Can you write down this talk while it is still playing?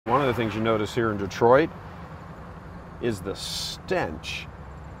One of the things you notice here in Detroit is the stench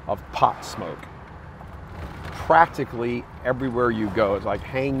of pot smoke. Practically everywhere you go, it like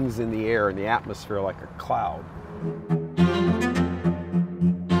hangs in the air, in the atmosphere like a cloud.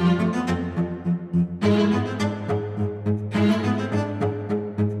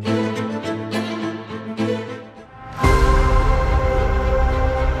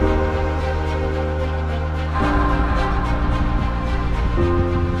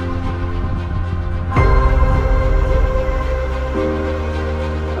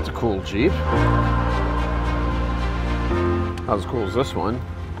 Cool Jeep. Not as cool as this one.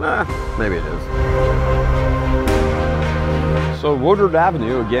 Maybe it is. So Woodward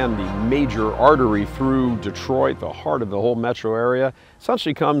Avenue, again, the major artery through Detroit, the heart of the whole metro area,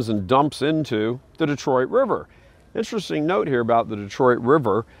 essentially comes and dumps into the Detroit River. Interesting note here about the Detroit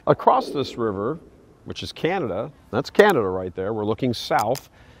River. Across this river, which is Canada, that's Canada right there, we're looking south.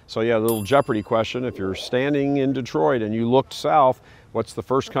 So yeah, a little Jeopardy question. If you're standing in Detroit and you looked south, what's the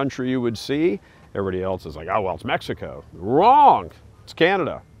first country you would see? Everybody else is like, oh, well, it's Mexico. Wrong, it's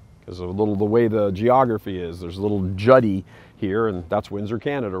Canada. Because of the way the geography is. There's a little juddy here, and that's Windsor,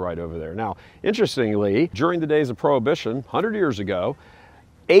 Canada right over there. Now, interestingly, during the days of Prohibition, 100 years ago,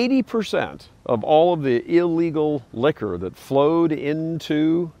 80% of all of the illegal liquor that flowed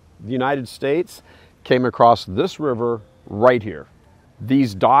into the United States came across this river right here.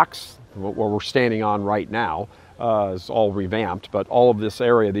 These docks, what we're standing on right now, is all revamped, but all of this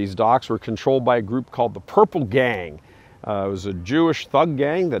area, these docks, were controlled by a group called the Purple Gang. It was a Jewish thug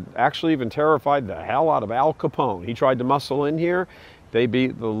gang that actually even terrified the hell out of Al Capone. He tried to muscle in here. They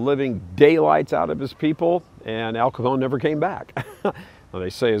beat the living daylights out of his people, and Al Capone never came back. Well,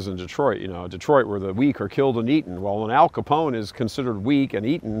 they say as in Detroit, Detroit where the weak are killed and eaten. Well, when Al Capone is considered weak and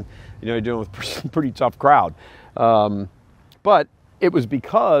eaten, you're dealing with a pretty tough crowd. But it was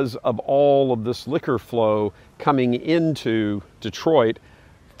because of all of this liquor flow coming into Detroit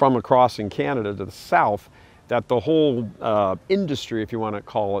from across in Canada to the south that the whole industry, if you want to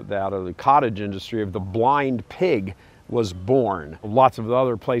call it that, or the cottage industry of the blind pig was born. Lots of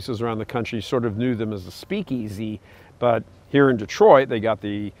other places around the country sort of knew them as a speakeasy, but here in Detroit they got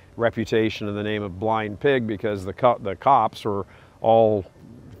the reputation in the name of blind pig because the cops were all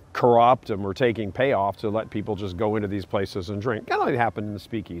corrupt and were taking payoff to let people just go into these places and drink. Kind of like it happened in the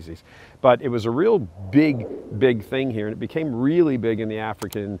speakeasies. But it was a real big thing here, and it became really big in the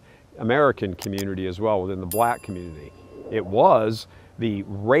African American community as well, within the black community. It was the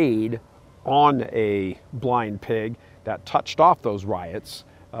raid on a blind pig that touched off those riots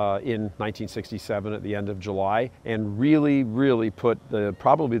in 1967 at the end of July, and really put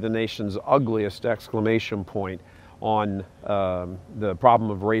probably the nation's ugliest exclamation point on the problem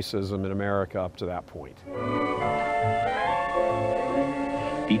of racism in America up to that point.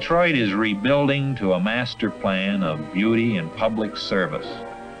 Detroit is rebuilding to a master plan of beauty and public service.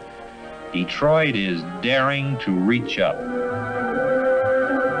 Detroit is daring to reach up.